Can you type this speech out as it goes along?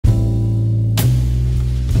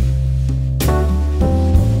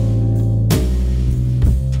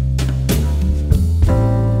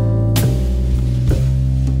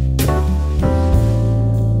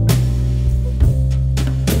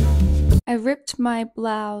ripped my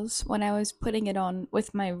blouse when I was putting it on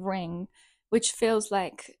with my ring, which feels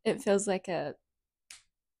like a,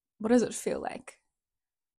 what does it feel like?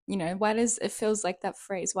 You know, why does it feels like that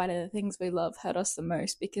phrase, why do the things we love hurt us the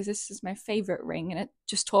most? Because this is my favorite ring and it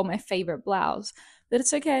just tore my favorite blouse. But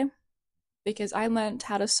it's okay, because I learned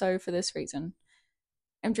how to sew for this reason.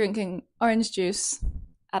 I'm drinking orange juice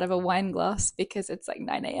out of a wine glass because it's like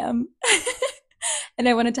 9 a.m. and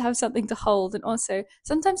I wanted to have something to hold. And also,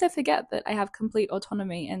 sometimes I forget that I have complete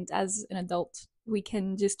autonomy, and as an adult, we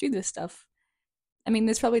can just do this stuff. I mean,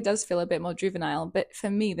 this probably does feel a bit more juvenile, but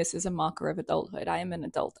for me, this is a marker of adulthood. I am an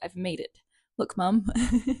adult. I've made it. Look, mum.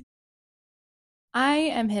 I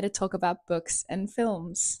am here to talk about books and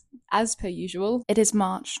films. As per usual, it is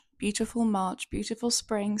March. March, beautiful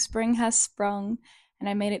spring. Spring has sprung, and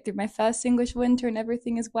I made it through my first English winter, and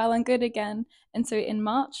everything is well and good again. And so in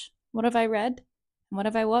March, what have I read? And what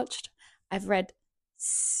have I watched? I've read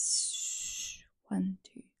 6.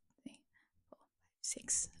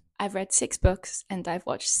 I've read 6 books, and I've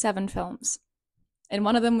watched 7 films. And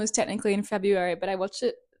one of them was technically in February, but I watched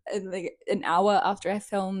it in like an hour after I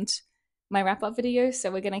filmed my wrap-up video,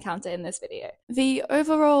 so we're going to count it in this video. The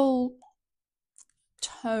overall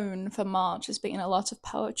tone for March has been a lot of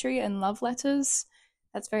poetry and love letters.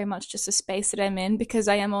 That's very much just a space that I'm in, because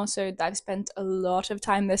I've spent a lot of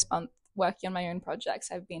time this month working on my own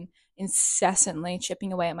projects. I've been incessantly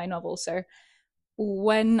chipping away at my novel, so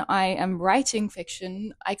when I am writing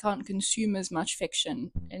fiction, I can't consume as much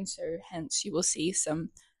fiction, and so hence you will see some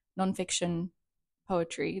nonfiction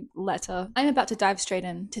poetry letter. I'm about to dive straight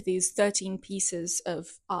into these 13 pieces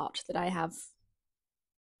of art that I have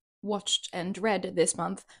watched and read this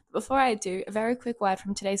month. But before I do, a very quick word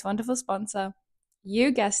from today's wonderful sponsor.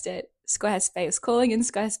 You guessed it, Squarespace. Calling in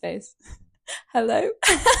Squarespace. Hello?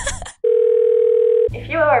 If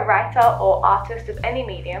you are a writer or artist of any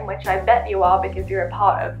medium, which I bet you are because you're a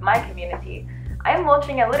part of my community, I am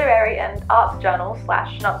launching a literary and arts journal /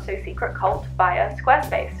 not-so-secret cult via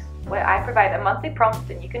Squarespace, where I provide a monthly prompt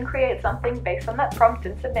and you can create something based on that prompt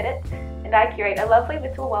and submit it, and I curate a lovely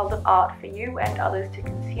little world of art for you and others to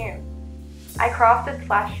consume. I crafted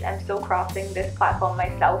 / am still crafting this platform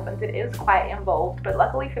myself, and it is quite involved, but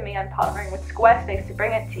luckily for me I'm partnering with Squarespace to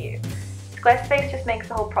bring it to you. Squarespace just makes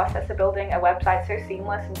the whole process of building a website so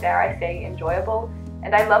seamless and, dare I say, enjoyable.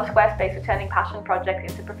 And I love Squarespace for turning passion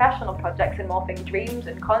projects into professional projects and morphing dreams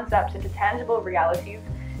and concepts into tangible realities.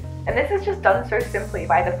 And this is just done so simply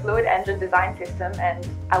by the Fluid Engine design system and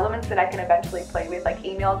elements that I can eventually play with, like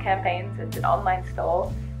email campaigns and an online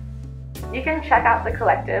store. You can check out the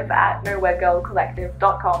collective at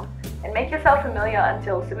nowheregirlcollective.com and make yourself familiar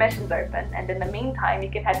until submissions open. And in the meantime, you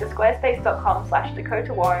can head to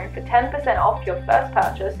squarespace.com/Dakota Warren for 10% off your first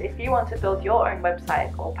purchase if you want to build your own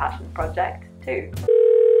website or passion project too.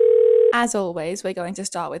 As always, we're going to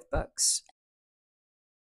start with books.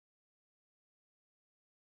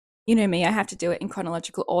 You know me, I have to do it in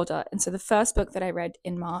chronological order. And so the first book that I read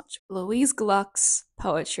in March, Louise Gluck's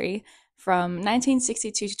poetry from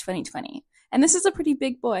 1962 to 2020. And this is a pretty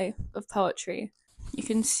big boy of poetry. You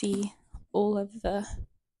can see all of the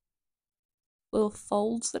little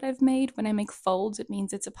folds that I've made. When I make folds, it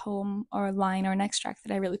means it's a poem or a line or an extract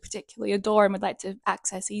that I really particularly adore and would like to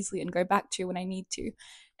access easily and go back to when I need to.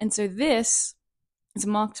 And so this is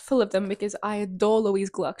marked full of them because I adore Louise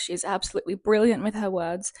Gluck. She is absolutely brilliant with her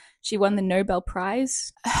words. She won the Nobel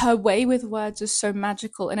Prize. Her way with words is so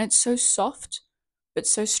magical, and it's so soft but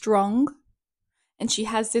so strong. And she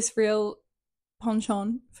has this real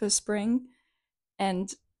penchant for spring,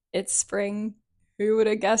 and it's spring. Who would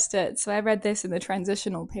have guessed it? So I read this in the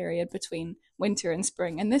transitional period between winter and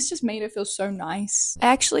spring, and this just made it feel so nice. I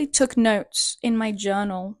actually took notes in my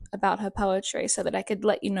journal about her poetry so that I could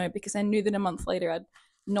let you know, because I knew that a month later I'd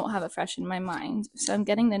not have it fresh in my mind. So I'm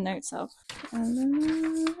getting the notes up.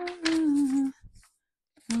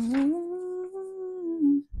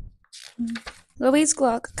 Louise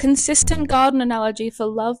Gluck, consistent garden analogy for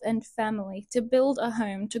love and family, to build a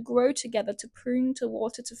home, to grow together, to prune, to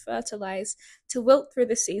water, to fertilize, to wilt through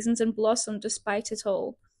the seasons and blossom despite it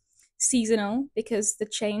all. Seasonal, because the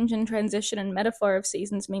change and transition and metaphor of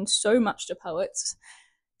seasons means so much to poets,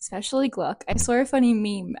 especially Gluck. I saw a funny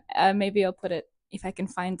meme, maybe I'll put it, if I can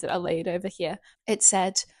find it, I'll lay it over here. It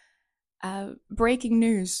said, breaking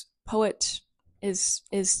news, poet is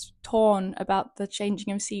torn about the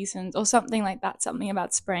changing of seasons, or something like that, something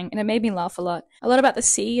about spring, and it made me laugh a lot. A lot about the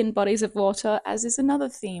sea and bodies of water, as is another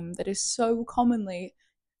theme that is so commonly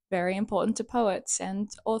very important to poets and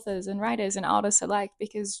authors and writers and artists alike,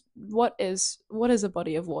 because what is a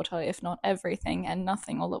body of water if not everything and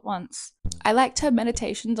nothing all at once? I liked her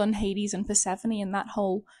meditations on Hades and Persephone and that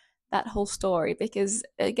whole that whole story, because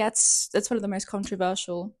that's one of the most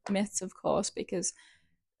controversial myths, of course, because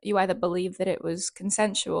you either believe that it was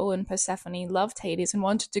consensual and Persephone loved Hades and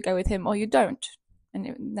wanted to go with him, or you don't.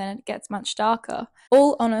 And then it gets much darker.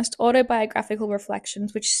 All honest autobiographical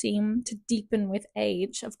reflections which seem to deepen with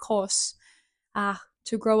age, of course.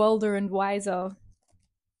 To grow older and wiser.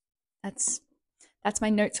 That's my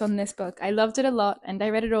notes on this book. I loved it a lot, and I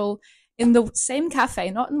read it all in the same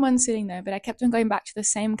cafe, not in one sitting though, but I kept on going back to the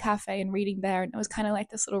same cafe and reading there, and it was kind of like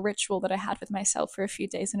this little ritual that I had with myself for a few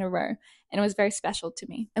days in a row, and it was very special to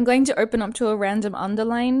me. I'm going to open up to a random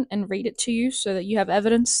underline and read it to you so that you have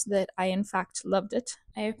evidence that I in fact loved it.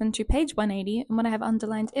 I open to page 180, and what I have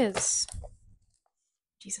underlined is,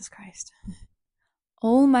 Jesus Christ.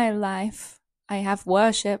 All my life I have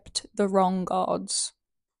worshipped the wrong gods.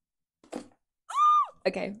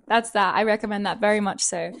 Okay, that's that. I recommend that very much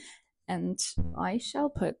so. And I shall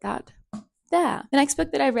put that there. The next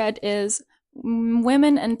book that I read is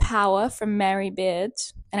Women and Power from Mary Beard.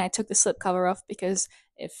 And I took the slipcover off because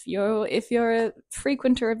if you're a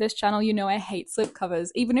frequenter of this channel, you know I hate slipcovers.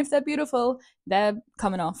 Even if they're beautiful, they're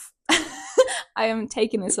coming off. I am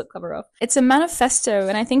taking the slipcover off. It's a manifesto,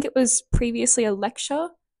 and I think it was previously a lecture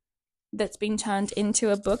that's been turned into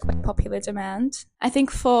a book by popular demand. I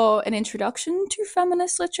think for an introduction to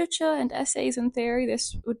feminist literature and essays and theory,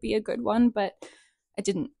 this would be a good one, but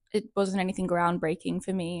it wasn't anything groundbreaking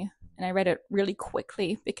for me. And I read it really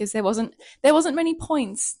quickly because there weren't many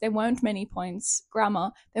points.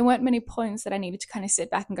 Grammar. There weren't many points that I needed to kind of sit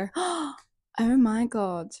back and go, oh my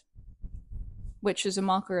God. Which is a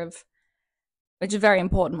very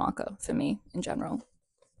important marker for me in general.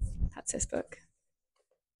 That's this book.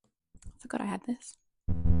 Forgot I had this.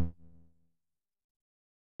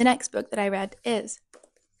 The next book that I read is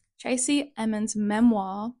Tracey Emin's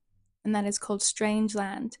memoir, and that is called Strange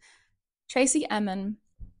Land. Tracey Emin,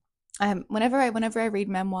 whenever I read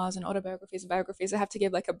memoirs and autobiographies and biographies, I have to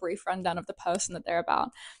give like a brief rundown of the person that they're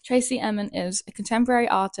about. Tracey Emin is a contemporary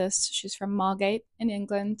artist. She's from Margate in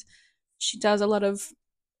England. She does a lot of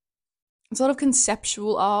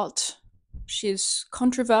conceptual art. She's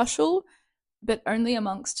controversial, but only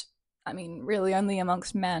amongst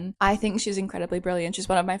men. I think she's incredibly brilliant. She's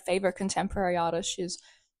one of my favorite contemporary artists. She's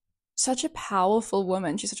such a powerful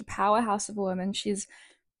woman. She's such a powerhouse of a woman. She's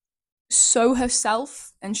so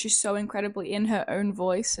herself, and she's so incredibly in her own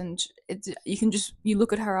voice, and you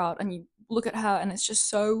look at her art and you look at her, and she's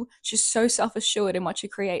so self-assured in what she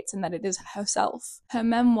creates, and that it is herself. Her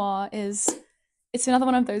memoir it's another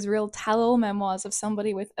one of those real tell-all memoirs of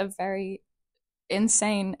somebody with a very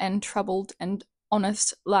insane and troubled and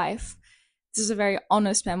honest life. This is a very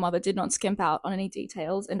honest memoir that did not skimp out on any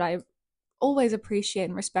details, and I always appreciate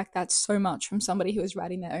and respect that so much from somebody who is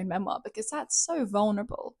writing their own memoir, because that's so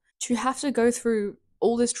vulnerable. To have to go through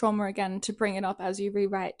all this trauma again to bring it up as you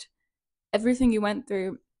rewrite everything you went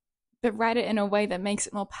through, but write it in a way that makes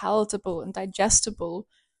it more palatable and digestible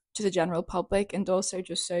to the general public, and also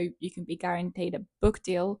just so you can be guaranteed a book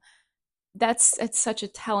deal. It's such a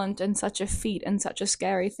talent and such a feat and such a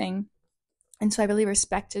scary thing. And so I really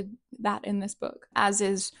respected that in this book, as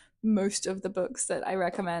is most of the books that I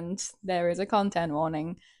recommend. There is a content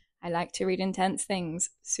warning. I like to read intense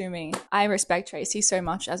things. Sue me. I respect Tracey so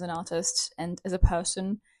much as an artist and as a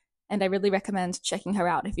person, and I really recommend checking her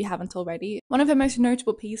out if you haven't already. One of her most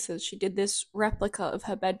notable pieces, she did this replica of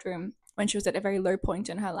her bedroom when she was at a very low point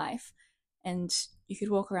in her life, and you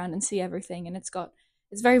could walk around and see everything, and it's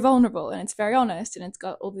very vulnerable, and it's very honest, and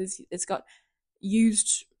it's got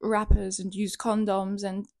used wrappers and used condoms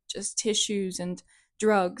and just tissues and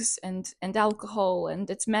drugs and alcohol, and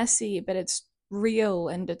it's messy, but it's real,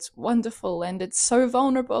 and it's wonderful, and it's so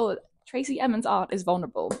vulnerable. Tracey Emin's art is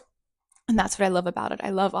vulnerable, and that's what I love about it. I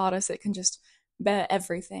love artists that can just bear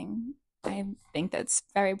everything. I think that's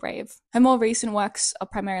very brave. Her more recent works are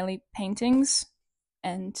primarily paintings,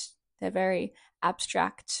 and they're very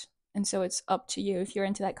abstract, and so it's up to you if you're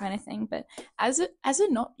into that kind of thing. But as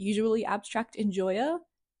a not usually abstract enjoyer,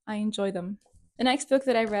 I enjoy them. The next book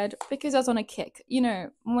that I read, because I was on a kick,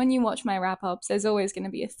 when you watch my wrap-ups, there's always going to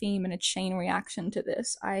be a theme and a chain reaction to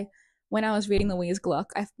this. When I was reading Louise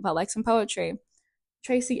Gluck, I felt like some poetry.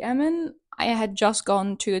 Tracey Emin, I had just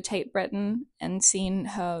gone to the Tate Britain and seen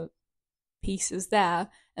her pieces there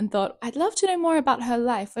and thought, I'd love to know more about her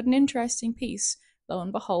life. What an interesting piece. Lo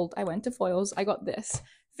and behold, I went to Foyles, I got this.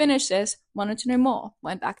 Finished this, wanted to know more,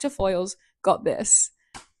 went back to Foyles, got this.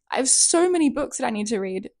 I have so many books that I need to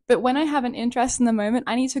read, but when I have an interest in the moment,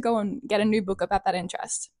 I need to go and get a new book about that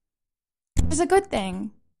interest. It's a good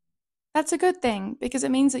thing. That's a good thing, because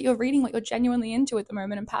it means that you're reading what you're genuinely into at the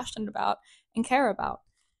moment and passionate about and care about.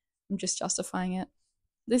 I'm just justifying it.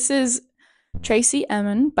 This is Tracy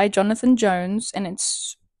Emin by Jonathan Jones, and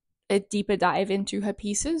it's a deeper dive into her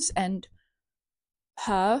pieces and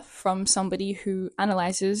her from somebody who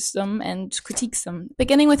analyzes them and critiques them.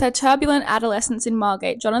 Beginning with her turbulent adolescence in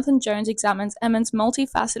Margate, Jonathan Jones examines Emin's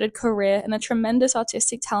multifaceted career and the tremendous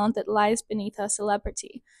artistic talent that lies beneath her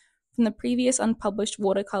celebrity. From the previous unpublished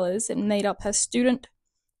watercolors that made up her student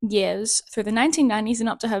years through the 1990s and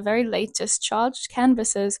up to her very latest charged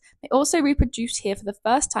canvases, they also reproduced here for the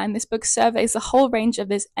first time. This book surveys the whole range of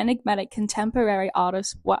this enigmatic contemporary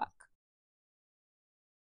artist's work.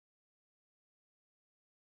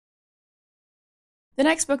 The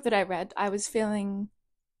next book that I read, I was feeling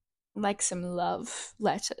like some love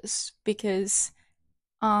letters because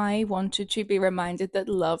I wanted to be reminded that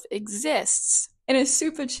love exists in a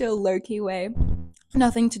super chill, low-key way.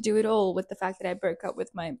 Nothing to do at all with the fact that I broke up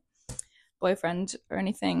with my boyfriend or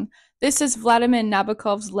anything. This is Vladimir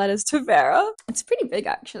Nabokov's Letters to Vera. It's pretty big,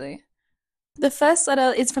 actually. The first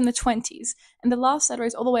letter is from the 20s, and the last letter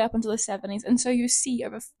is all the way up until the 70s, and so you see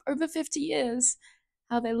over 50 years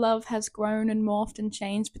how their love has grown and morphed and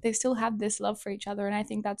changed, but they still have this love for each other, and I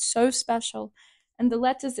think that's so special. And the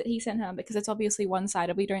letters that he sent her, because it's obviously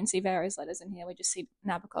one-sided, we don't see Vera's letters in here, we just see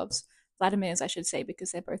Nabokov's. Vladimir's, I should say,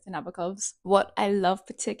 because they're both the Nabokovs. What I love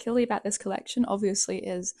particularly about this collection, obviously,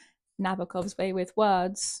 is Nabokov's way with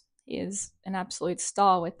words. He is an absolute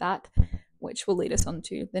star with that, which will lead us on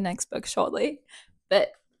to the next book shortly.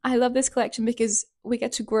 But I love this collection because we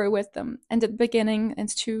get to grow with them. And at the beginning,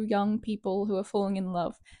 it's two young people who are falling in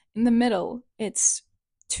love. In the middle, it's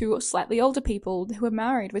two slightly older people who are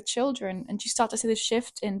married with children. And you start to see the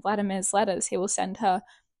shift in Vladimir's letters. He will send her,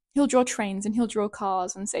 he'll draw trains and he'll draw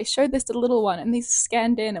cars and say, show this to the little one. And these are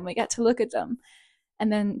scanned in and we get to look at them.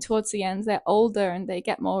 And then towards the end, they're older and they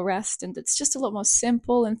get more rest. And it's just a lot more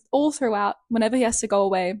simple. And all throughout, whenever he has to go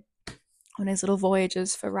away on his little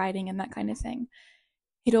voyages for writing and that kind of thing,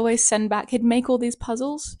 he'd always send back, he'd make all these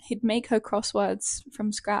puzzles, he'd make her crosswords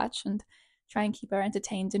from scratch and try and keep her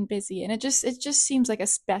entertained and busy. And it just seems like a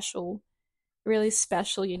special, really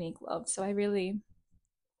special, unique love. So I really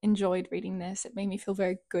enjoyed reading this. It made me feel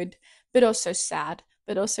very good, but also sad,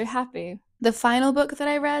 but also happy. The final book that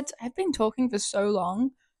I read, I've been talking for so long.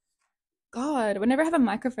 God, whenever I have a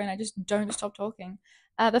microphone, I just don't stop talking.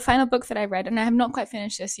 The final book that I read, and I have not quite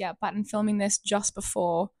finished this yet, but I'm filming this just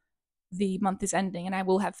before the month is ending and I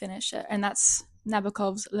will have finished it, and that's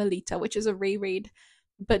Nabokov's Lolita, which is a reread.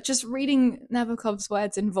 But just reading Nabokov's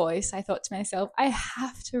words and voice, I thought to myself, I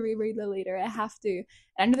have to reread Lolita. I have to. And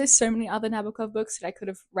I know there's so many other Nabokov books that I could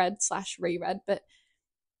have read/reread, but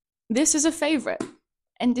this is a favorite.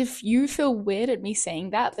 And if you feel weird at me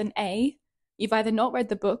saying that, then A, you've either not read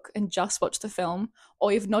the book and just watched the film,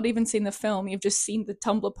 or you've not even seen the film, you've just seen the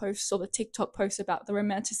Tumblr posts or the TikTok posts about the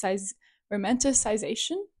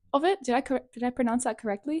romanticization of it. Did I pronounce that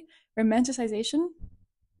correctly? Romanticization?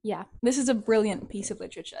 Yeah, this is a brilliant piece of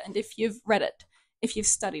literature, and if you've read it, if you've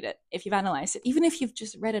studied it, if you've analyzed it, even if you've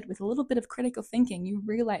just read it with a little bit of critical thinking, you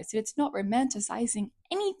realize that it's not romanticizing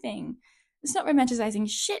anything. It's not romanticizing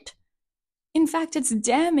shit. In fact, it's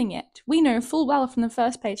damning it. We know full well from the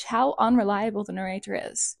first page how unreliable the narrator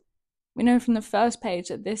is. We know from the first page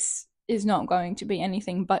that this is not going to be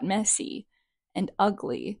anything but messy and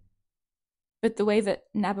ugly. But the way that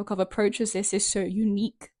Nabokov approaches this is so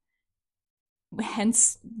unique.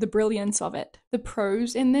 Hence the brilliance of it. The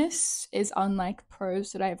prose in this is unlike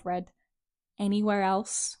prose that I've read anywhere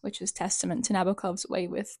else, which is testament to Nabokov's way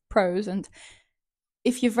with prose. And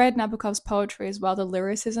if you've read Nabokov's poetry as well, the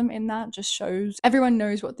lyricism in that just shows. Everyone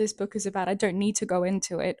knows what this book is about. I don't need to go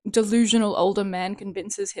into it. Delusional older man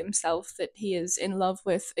convinces himself that he is in love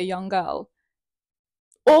with a young girl.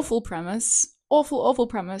 Awful premise. Awful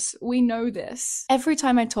premise. We know this. Every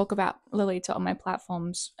time I talk about Lolita on my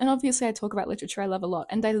platforms, and obviously I talk about literature I love a lot,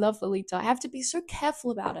 and I love Lolita, I have to be so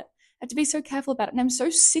careful about it. And I'm so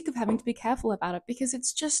sick of having to be careful about it, because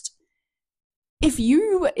it's just, if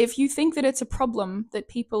you think that it's a problem that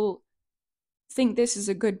people think this is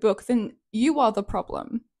a good book, then you are the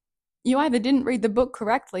problem. You either didn't read the book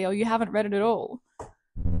correctly or you haven't read it at all.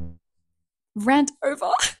 Rant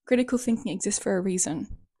over. Critical thinking exists for a reason.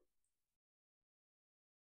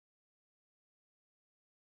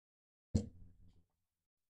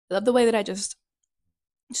 I love the way that I just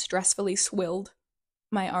stressfully swilled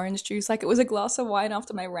my orange juice like it was a glass of wine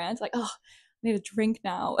after my rant. Like, oh, I need a drink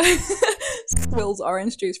now. Swills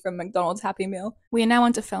orange juice from McDonald's Happy Meal. We are now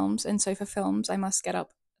onto films, and so for films, I must get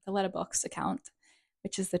up the Letterboxd account,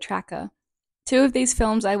 which is the tracker. 2 of these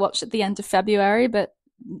films I watched at the end of February, but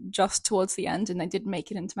just towards the end, and they did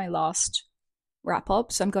make it into my last wrap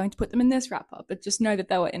up, so I'm going to put them in this wrap up, but just know that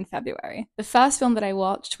they were in February. The first film that I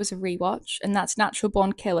watched was a rewatch, and that's Natural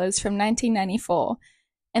Born Killers from 1994.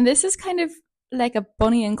 And this is kind of like a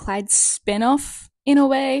Bonnie and Clyde spin off in a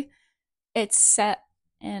way. It's set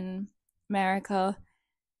in America,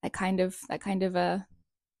 that kind of a,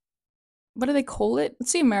 what do they call it?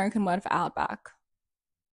 What's the American word for outback?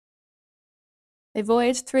 They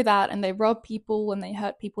voyage through that and they rob people and they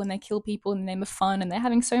hurt people and they kill people in the name of fun and they're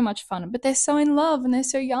having so much fun, but they're so in love and they're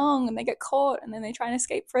so young and they get caught and then they try and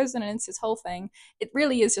escape prison and it's this whole thing. It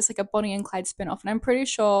really is just like a Bonnie and Clyde spin-off, and I'm pretty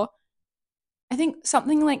sure, I think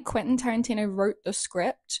something like Quentin Tarantino wrote the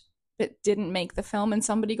script but didn't make the film, and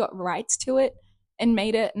somebody got rights to it and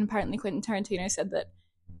made it, and apparently Quentin Tarantino said that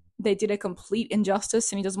they did a complete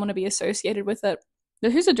injustice and he doesn't want to be associated with it.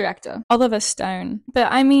 But who's the director? Oliver Stone.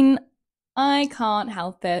 But I mean, I can't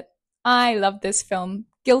help it. I love this film.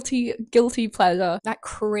 Guilty pleasure. That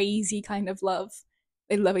crazy kind of love.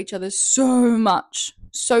 They love each other so much.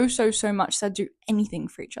 So much. They'd do anything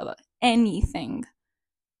for each other. Anything.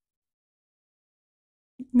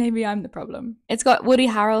 Maybe I'm the problem. It's got Woody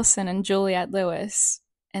Harrelson and Juliette Lewis,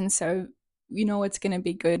 and so you know it's gonna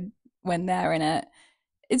be good when they're in it.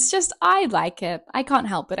 It's just, I like it. I can't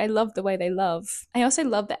help it. I love the way they love. I also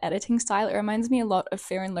love the editing style. It reminds me a lot of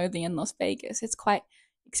Fear and Loathing in Las Vegas. It's quite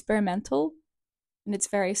experimental and it's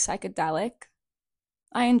very psychedelic.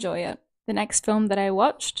 I enjoy it. The next film that I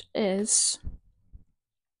watched is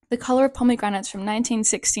The Color of Pomegranates from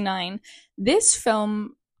 1969. This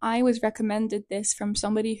film, I was recommended this from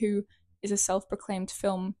somebody who is a self-proclaimed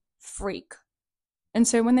film freak. And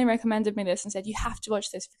so when they recommended me this and said, you have to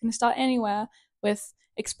watch this, if you're going to start anywhere with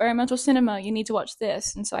experimental cinema, you need to watch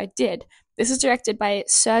this. And so I did. This is directed by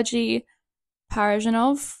Sergei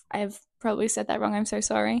Parajanov. I've probably said that wrong, I'm so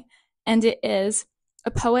sorry. And it is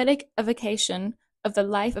a poetic evocation of the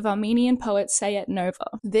life of Armenian poet Sayet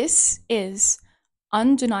Nova. This is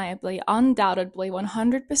undeniably, undoubtedly,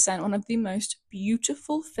 100% one of the most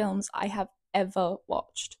beautiful films I have ever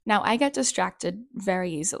watched. Now, I get distracted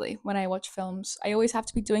very easily when I watch films. I always have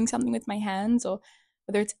to be doing something with my hands, or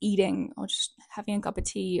whether it's eating or just having a cup of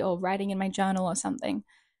tea or writing in my journal or something.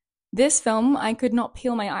 This film, I could not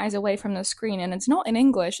peel my eyes away from the screen, and it's not in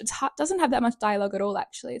English. It doesn't have that much dialogue at all,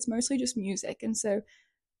 actually. It's mostly just music, and so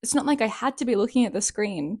it's not like I had to be looking at the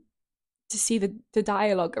screen to see the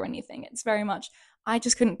dialogue or anything. It's very much, I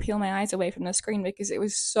just couldn't peel my eyes away from the screen because it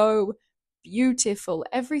was so beautiful.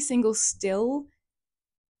 Every single still,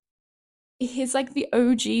 he's like the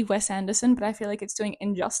OG Wes Anderson, but I feel like it's doing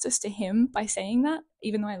injustice to him by saying that,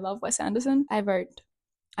 even though I love Wes Anderson. I wrote,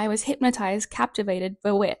 I was hypnotized, captivated,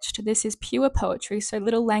 bewitched. This is pure poetry, so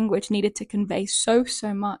little language needed to convey so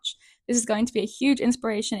much. This is going to be a huge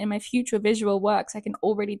inspiration in my future visual works, I can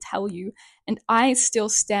already tell you, and I still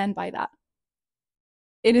stand by that.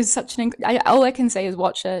 It is such an all I can say is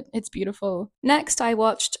watch it. It's beautiful. Next, I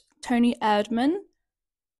watched Tony Erdmann,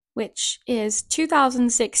 which is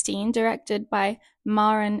 2016, directed by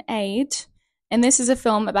Maren Ade. And this is a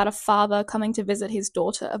film about a father coming to visit his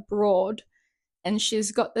daughter abroad. And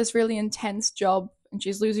she's got this really intense job and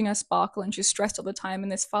she's losing her sparkle and she's stressed all the time.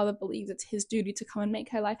 And this father believes it's his duty to come and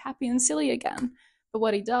make her life happy and silly again. But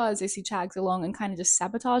what he does is he tags along and kind of just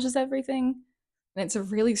sabotages everything. And it's a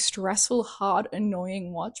really stressful, hard,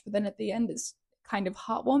 annoying watch. But then at the end, it's kind of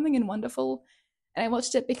heartwarming and wonderful. And I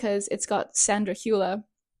watched it because it's got Sandra Hüller,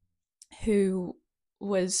 who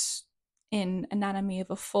was in Anatomy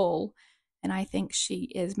of a Fall, and I think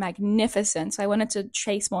she is magnificent. So I wanted to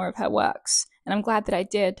chase more of her works, and I'm glad that I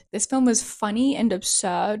did. This film was funny and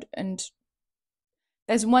absurd, and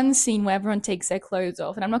there's one scene where everyone takes their clothes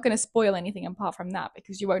off, and I'm not going to spoil anything apart from that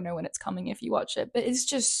because you won't know when it's coming if you watch it, but it's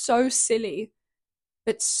just so silly,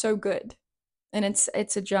 but so good. And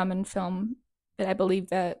it's a German film, but I believe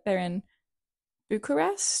they're in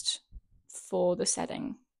Bucharest for the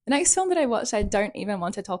setting. The next film that I watched, I don't even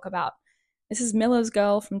want to talk about. This is Miller's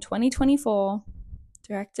Girl from 2024,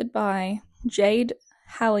 directed by Jade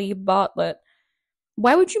Halle Bartlett.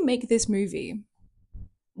 Why would you make this movie?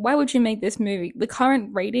 Why would you make this movie? The current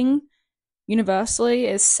rating universally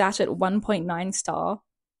is sat at 1.9 star.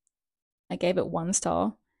 I gave it 1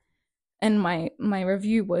 star. And my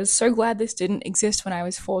review was, so glad this didn't exist when I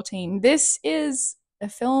was 14. This is a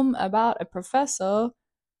film about a professor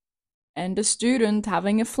and a student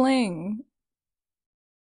having a fling.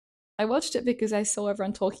 I watched it because I saw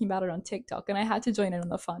everyone talking about it on TikTok and I had to join in on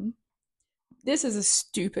the fun. This is a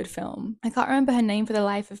stupid film. I can't remember her name for the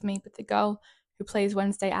life of me, but the girl who plays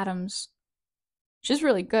Wednesday Addams, she's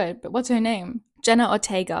really good, but what's her name? Jenna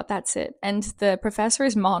Ortega, that's it. And the professor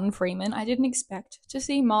is Martin Freeman. I didn't expect to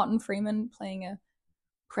see Martin Freeman playing a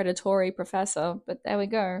predatory professor, but there we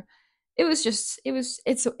go. It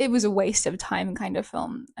was a waste of time kind of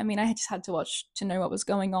film. I mean, I just had to watch to know what was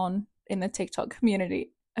going on in the TikTok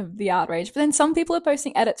community of the outrage. But then some people are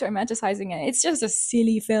posting edits romanticizing it. It's just a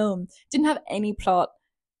silly film. Didn't have any plot.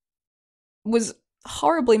 Was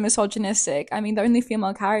horribly misogynistic. I mean, the only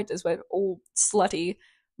female characters were all slutty,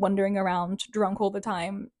 wandering around drunk all the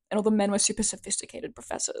time, and all the men were super sophisticated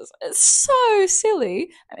professors. It's so silly.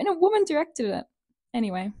 I mean, a woman directed it.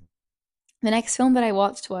 Anyway, the next film that I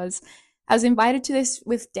watched was I was invited to this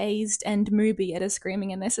with Dazed and Mubi at a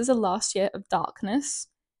screening, and this is a Last Year of Darkness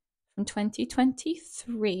from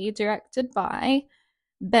 2023, directed by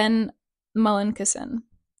Ben Mullincasson.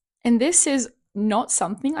 And this is not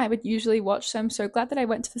something I would usually watch, so I'm so glad that I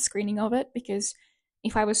went to the screening of it, because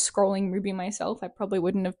if I was scrolling Mubi myself, I probably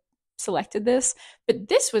wouldn't have selected this. But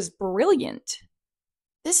this was brilliant.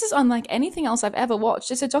 This is unlike anything else I've ever watched.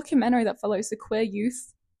 It's a documentary that follows the queer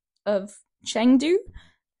youth of Chengdu.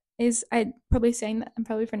 I'm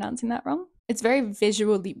probably pronouncing that wrong. It's very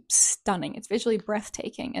visually stunning. It's visually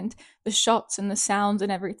breathtaking, and the shots and the sounds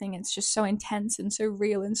and everything, it's just so intense and so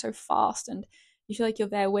real and so fast, and you feel like you're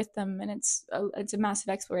there with them. And it's a massive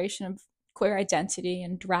exploration of queer identity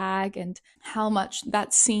and drag, and how much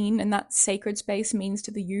that scene and that sacred space means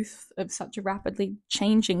to the youth of such a rapidly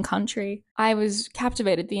changing country. I was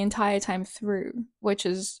captivated the entire time through, which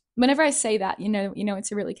is, whenever I say that, you know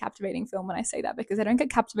it's a really captivating film when I say that, because I don't get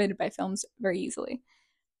captivated by films very easily.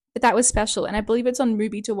 But that was special, and I believe it's on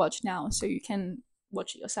Mubi to watch now, so you can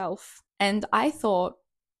watch it yourself. And I thought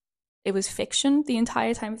it was fiction the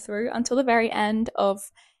entire time through, until the very end of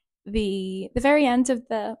the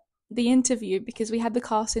interview, because we had the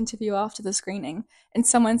cast interview after the screening, and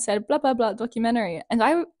someone said blah blah blah documentary, and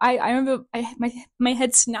I remember my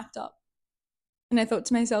head snapped up, and I thought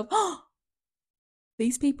to myself, oh,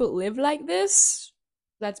 these people live like this?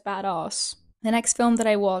 That's badass. The next film that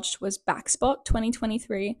I watched was Backspot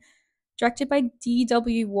 2023, directed by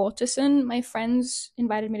D.W. Waterson. My friends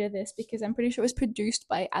invited me to this because I'm pretty sure it was produced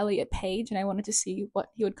by Elliot Page, and I wanted to see what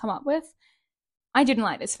he would come up with. I didn't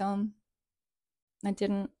like this film. I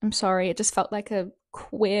didn't. I'm sorry. It just felt like a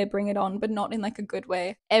queer Bring It On, but not in like a good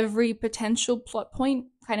way. Every potential plot point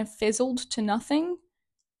kind of fizzled to nothing.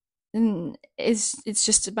 And it's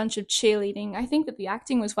just a bunch of cheerleading. I think that the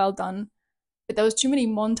acting was well done, but there was too many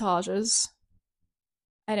montages.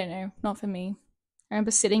 I don't know, not for me. I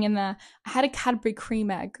remember sitting in there. I had a Cadbury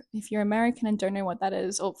cream egg. If you're American and don't know what that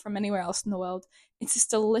is, or from anywhere else in the world, it's this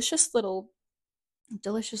delicious little,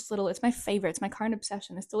 it's my favorite, it's my current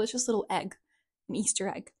obsession, this delicious little egg, an Easter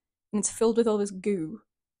egg, and it's filled with all this goo.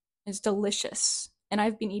 It's delicious. And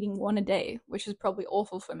I've been eating one a day, which is probably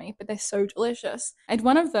awful for me, but they're so delicious. I had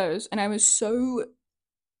one of those, and I was so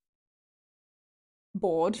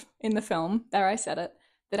bored in the film, there I said it,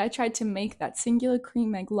 that I tried to make that singular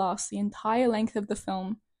cream egg last the entire length of the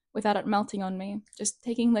film without it melting on me, just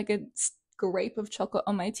taking like a scrape of chocolate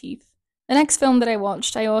on my teeth. The next film that I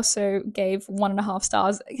watched, I also gave 1.5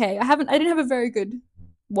 stars. Okay, I didn't have a very good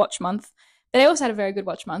watch month, but I also had a very good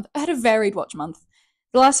watch month. I had a varied watch month.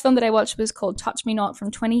 The last film that I watched was called Touch Me Not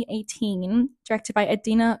from 2018, directed by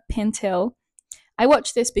Adina Pintil. I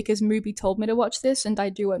watched this because Mubi told me to watch this, and I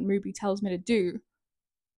do what Mubi tells me to do.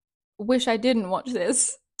 Wish I didn't watch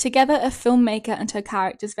this. Together, a filmmaker and her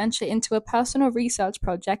characters venture into a personal research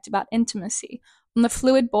project about intimacy. On the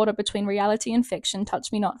fluid border between reality and fiction,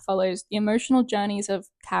 Touch Me Not follows the emotional journeys of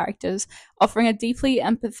characters, offering a deeply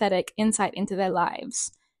empathetic insight into their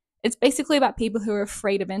lives. It's basically about people who are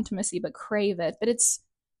afraid of intimacy but crave it, but it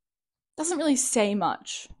doesn't really say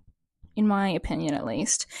much, in my opinion at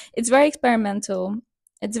least. It's very experimental.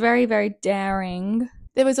 It's very, very daring.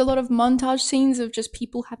 There was a lot of montage scenes of just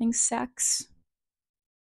people having sex,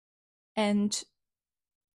 and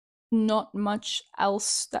not much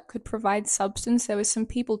else that could provide substance. There was some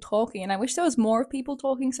people talking, and I wish there was more people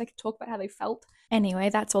talking so I could talk about how they felt. Anyway,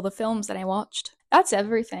 that's all the films that I watched. That's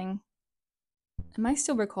everything. Am I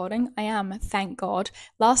still recording? I am, thank God.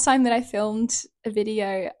 Last time that I filmed a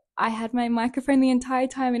video, I had my microphone the entire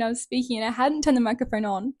time and I was speaking and I hadn't turned the microphone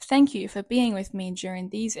on. Thank you for being with me during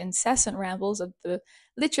these incessant rambles of the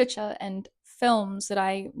literature and films that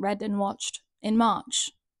I read and watched in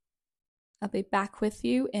March. I'll be back with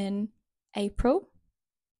you in April.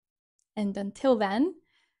 And until then,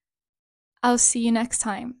 I'll see you next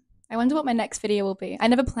time. I wonder what my next video will be. I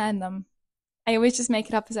never plan them. I always just make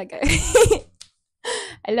it up as I go.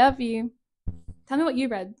 I love you. Tell me what you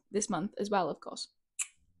read this month as well, of course.